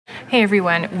Hey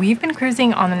everyone, we've been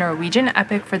cruising on the Norwegian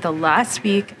Epic for the last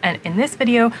week, and in this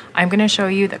video, I'm going to show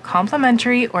you the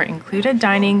complimentary or included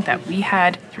dining that we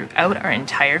had throughout our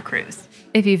entire cruise.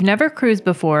 If you've never cruised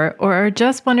before or are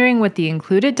just wondering what the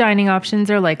included dining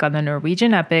options are like on the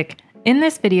Norwegian Epic, in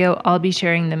this video, I'll be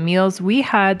sharing the meals we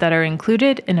had that are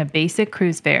included in a basic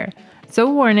cruise fare. So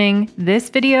warning, this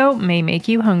video may make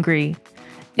you hungry.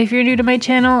 If you're new to my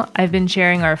channel, I've been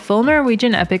sharing our full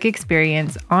Norwegian Epic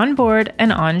experience on board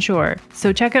and on shore,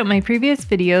 so check out my previous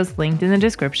videos linked in the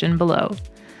description below.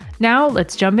 Now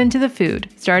let's jump into the food,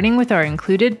 starting with our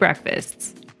included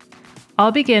breakfasts.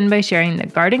 I'll begin by sharing the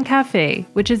Garden Cafe,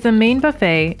 which is the main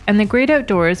buffet, and the Great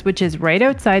Outdoors, which is right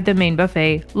outside the main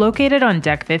buffet, located on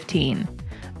deck 15.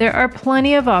 There are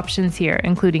plenty of options here,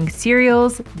 including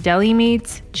cereals, deli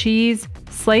meats, cheese,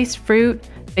 sliced fruit,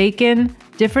 bacon,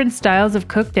 different styles of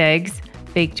cooked eggs,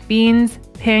 baked beans,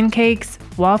 pancakes,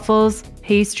 waffles,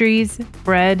 pastries,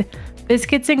 bread,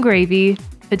 biscuits and gravy,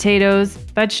 potatoes,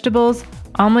 vegetables,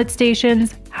 omelet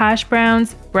stations, hash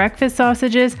browns, breakfast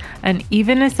sausages, and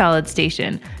even a salad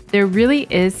station. There really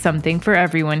is something for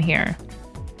everyone here.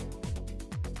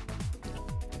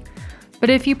 But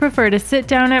if you prefer to sit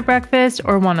down at breakfast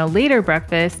or want a later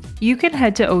breakfast, you can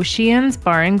head to Ocean's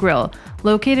Bar and Grill,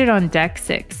 located on deck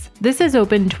 6. This is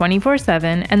open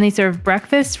 24/7 and they serve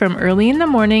breakfast from early in the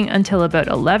morning until about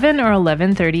 11 or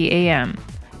 11:30 a.m.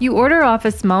 You order off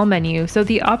a small menu, so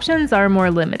the options are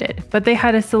more limited, but they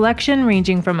had a selection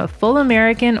ranging from a full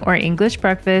American or English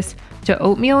breakfast to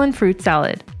oatmeal and fruit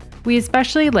salad. We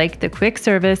especially liked the quick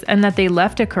service and that they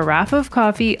left a carafe of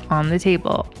coffee on the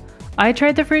table. I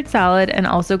tried the fruit salad and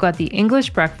also got the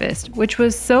English breakfast, which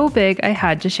was so big I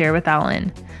had to share with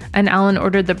Alan. And Alan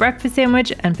ordered the breakfast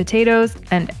sandwich and potatoes,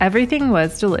 and everything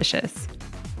was delicious.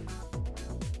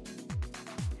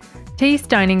 Taste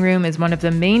Dining Room is one of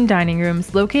the main dining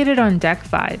rooms located on deck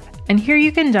 5, and here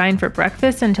you can dine for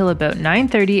breakfast until about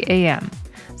 9:30 a.m.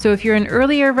 So if you're an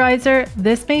earlier riser,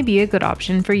 this may be a good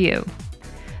option for you.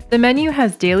 The menu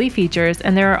has daily features,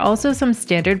 and there are also some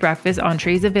standard breakfast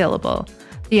entrees available.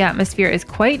 The atmosphere is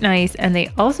quite nice, and they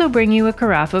also bring you a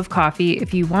carafe of coffee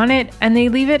if you want it, and they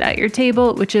leave it at your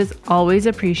table, which is always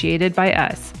appreciated by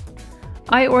us.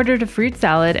 I ordered a fruit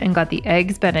salad and got the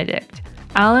Eggs Benedict.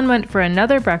 Alan went for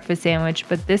another breakfast sandwich,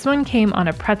 but this one came on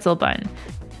a pretzel bun.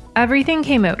 Everything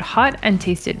came out hot and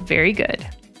tasted very good.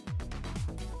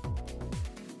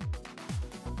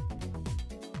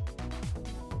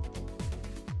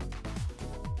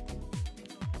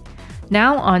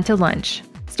 Now on to lunch.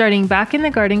 Starting back in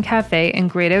the Garden Cafe and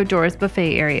Great Outdoors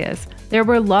buffet areas, there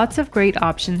were lots of great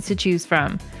options to choose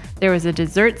from. There was a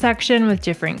dessert section with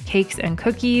different cakes and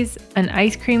cookies, an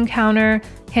ice cream counter,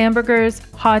 hamburgers,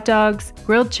 hot dogs,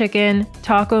 grilled chicken,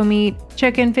 taco meat,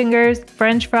 chicken fingers,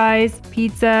 french fries,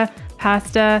 pizza,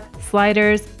 pasta,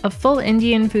 sliders, a full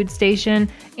Indian food station,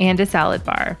 and a salad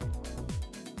bar.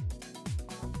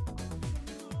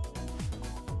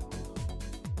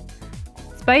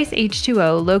 Spice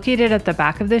H2O, located at the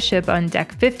back of the ship on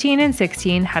deck 15 and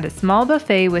 16, had a small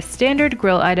buffet with standard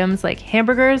grill items like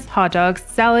hamburgers, hot dogs,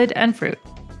 salad, and fruit.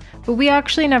 But we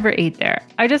actually never ate there.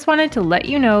 I just wanted to let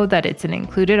you know that it's an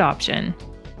included option.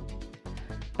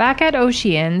 Back at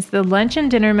Ocean's, the lunch and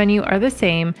dinner menu are the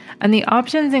same, and the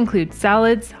options include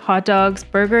salads, hot dogs,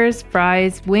 burgers,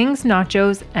 fries, wings,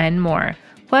 nachos, and more.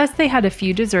 Plus, they had a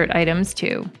few dessert items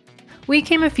too. We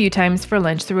came a few times for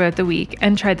lunch throughout the week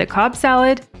and tried the Cobb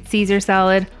salad, Caesar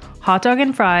salad, hot dog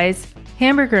and fries,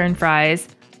 hamburger and fries,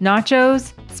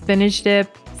 nachos, spinach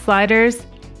dip, sliders,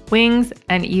 wings,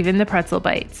 and even the pretzel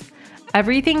bites.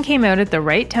 Everything came out at the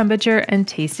right temperature and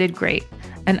tasted great.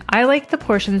 And I liked the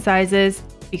portion sizes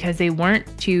because they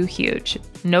weren't too huge.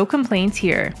 No complaints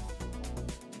here.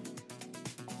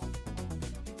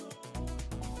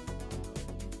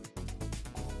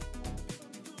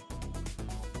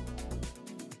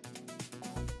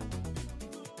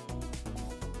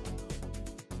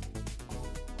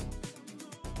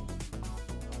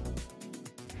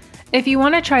 If you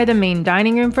want to try the main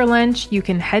dining room for lunch, you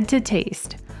can head to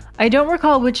Taste. I don't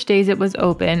recall which days it was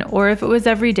open or if it was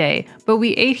every day, but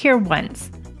we ate here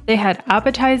once. They had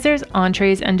appetizers,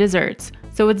 entrees, and desserts,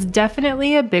 so it's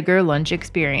definitely a bigger lunch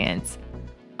experience.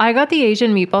 I got the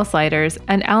Asian meatball sliders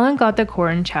and Alan got the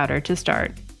corn chowder to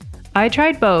start. I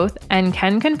tried both and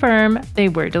can confirm they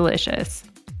were delicious.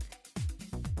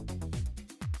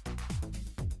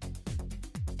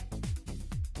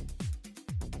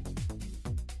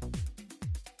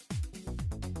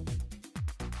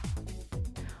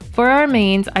 For our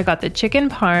mains, I got the chicken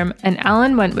parm and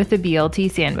Alan went with the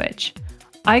BLT sandwich.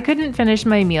 I couldn't finish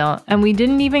my meal, and we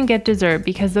didn't even get dessert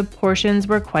because the portions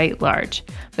were quite large.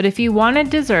 But if you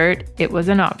wanted dessert, it was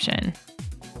an option.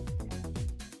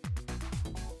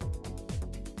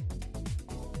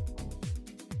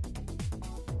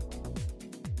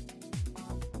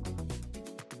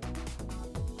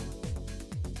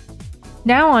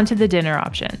 Now on to the dinner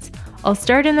options. I'll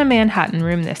start in the Manhattan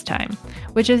room this time,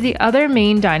 which is the other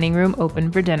main dining room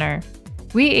open for dinner.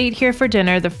 We ate here for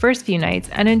dinner the first few nights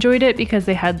and enjoyed it because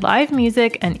they had live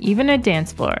music and even a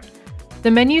dance floor.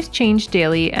 The menus change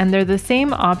daily and they're the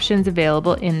same options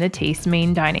available in the Taste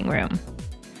main dining room.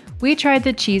 We tried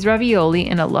the cheese ravioli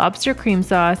in a lobster cream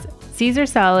sauce, Caesar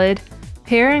salad,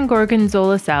 pear and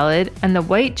gorgonzola salad, and the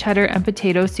white cheddar and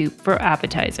potato soup for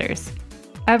appetizers.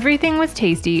 Everything was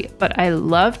tasty, but I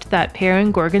loved that pear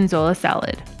and gorgonzola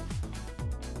salad.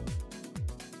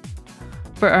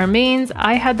 For our mains,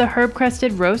 I had the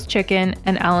herb-crusted roast chicken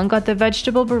and Alan got the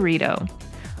vegetable burrito.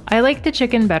 I like the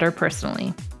chicken better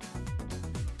personally.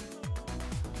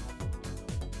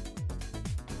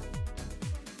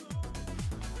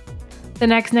 The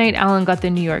next night, Alan got the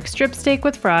New York strip steak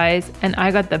with fries, and I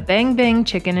got the bang bang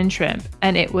chicken and shrimp,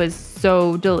 and it was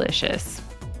so delicious.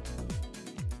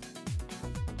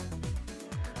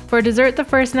 For dessert the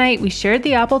first night, we shared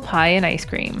the apple pie and ice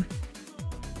cream.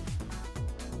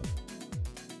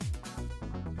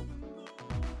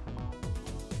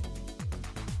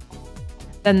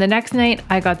 Then the next night,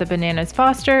 I got the bananas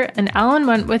Foster, and Alan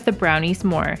went with the brownie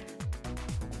s'more.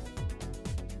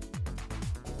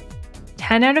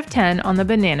 10 out of 10 on the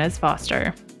bananas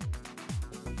Foster.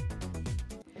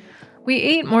 We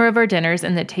ate more of our dinners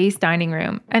in the Taste dining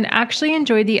room, and actually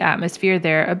enjoyed the atmosphere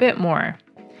there a bit more.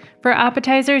 For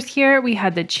appetizers here, we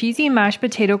had the cheesy mashed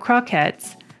potato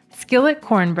croquettes, skillet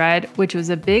cornbread, which was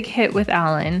a big hit with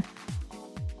Alan,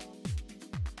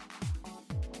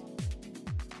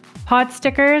 pot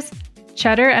stickers,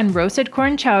 cheddar and roasted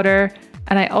corn chowder,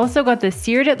 and I also got the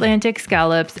seared Atlantic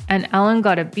scallops, and Alan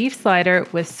got a beef slider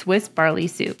with Swiss barley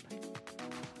soup.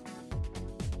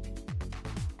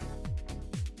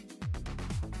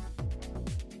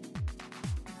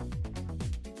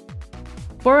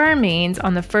 For our mains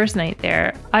on the first night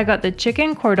there, I got the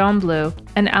chicken cordon bleu,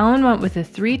 and Alan went with a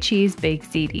 3-cheese baked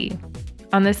ziti.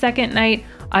 On the second night,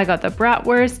 I got the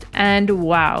bratwurst, and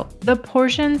wow, the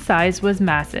portion size was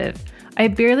massive. I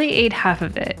barely ate half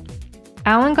of it.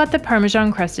 Alan got the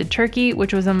Parmesan crusted turkey,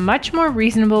 which was a much more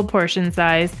reasonable portion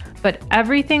size, but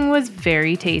everything was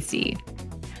very tasty.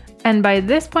 And by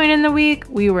this point in the week,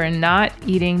 we were not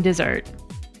eating dessert.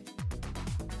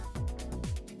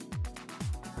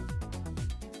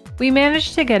 We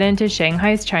managed to get into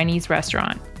Shanghai's Chinese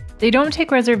restaurant. They don't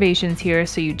take reservations here,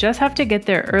 so you just have to get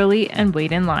there early and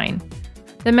wait in line.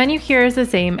 The menu here is the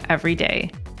same every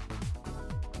day.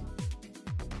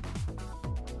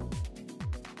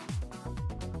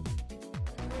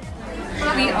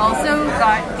 We also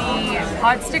got the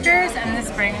pot stickers and the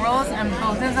spring rolls, and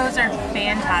both of those are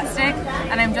fantastic.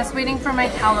 And I'm just waiting for my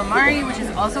calamari, which is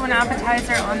also an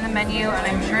appetizer on the menu, and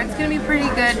I'm sure it's going to be pretty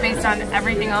good based on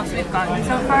everything else we've gotten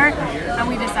so far. And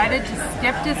we decided to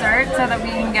skip dessert so that we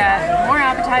can get more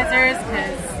appetizers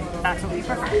because that's what we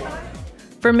prefer.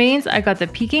 For mains, I got the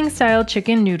Peking-style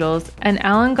chicken noodles, and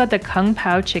Alan got the Kung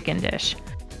Pao chicken dish.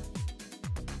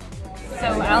 So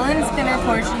Alan's dinner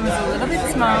portion was a little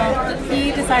bit small.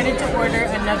 He decided to order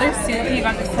another soup. He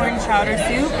got the corn chowder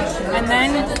soup, and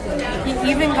then he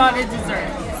even got a dessert.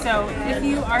 So if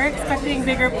you are expecting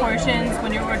bigger portions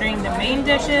when you're ordering the main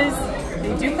dishes,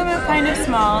 they do come out kind of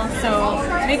small, so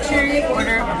make sure you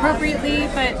order appropriately.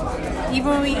 But even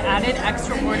when we added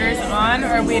extra orders on,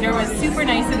 our waiter was super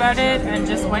nice about it and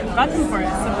just went and got them for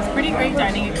us. So it was a pretty great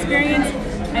dining experience.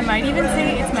 I might even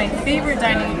say it's my favorite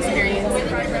dining experience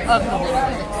of the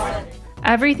whole.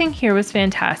 Everything here was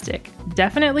fantastic.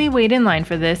 Definitely wait in line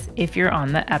for this if you're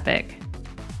on the Epic.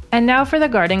 And now for the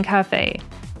Garden Cafe.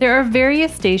 There are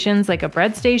various stations like a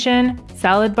bread station,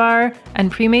 salad bar,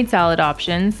 and pre-made salad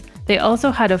options. They also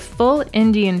had a full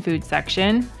Indian food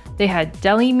section. They had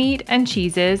deli meat and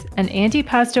cheeses and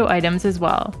antipasto items as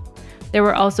well. There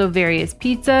were also various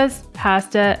pizzas,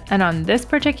 pasta, and on this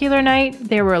particular night,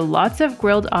 there were lots of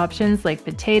grilled options like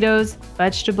potatoes,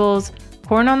 vegetables,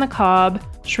 corn on the cob,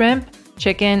 shrimp,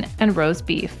 chicken, and roast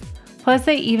beef. Plus,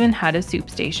 they even had a soup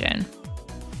station.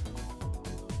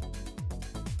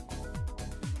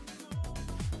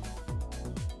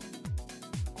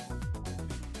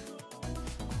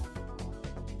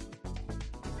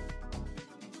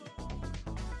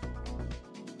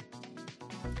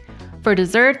 For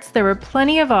desserts, there were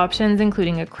plenty of options,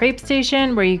 including a crepe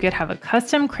station where you could have a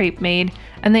custom crepe made,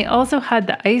 and they also had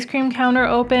the ice cream counter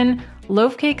open,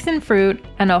 loaf cakes and fruit,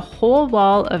 and a whole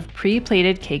wall of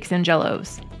pre-plated cakes and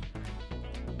jellos.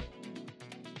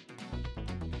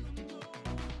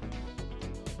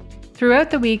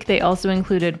 Throughout the week, they also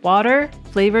included water,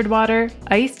 flavored water,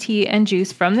 iced tea and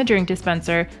juice from the drink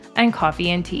dispenser, and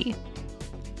coffee and tea.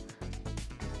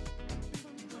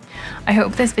 I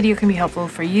hope this video can be helpful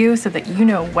for you so that you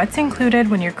know what's included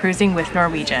when you're cruising with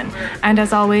Norwegian. And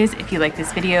as always, if you like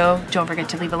this video, don't forget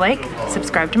to leave a like,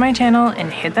 subscribe to my channel,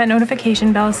 and hit that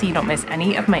notification bell so you don't miss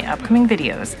any of my upcoming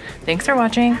videos. Thanks for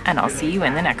watching, and I'll see you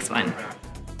in the next one.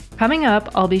 Coming up,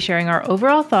 I'll be sharing our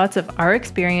overall thoughts of our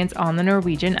experience on the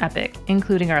Norwegian Epic,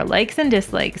 including our likes and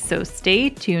dislikes, so stay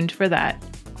tuned for that.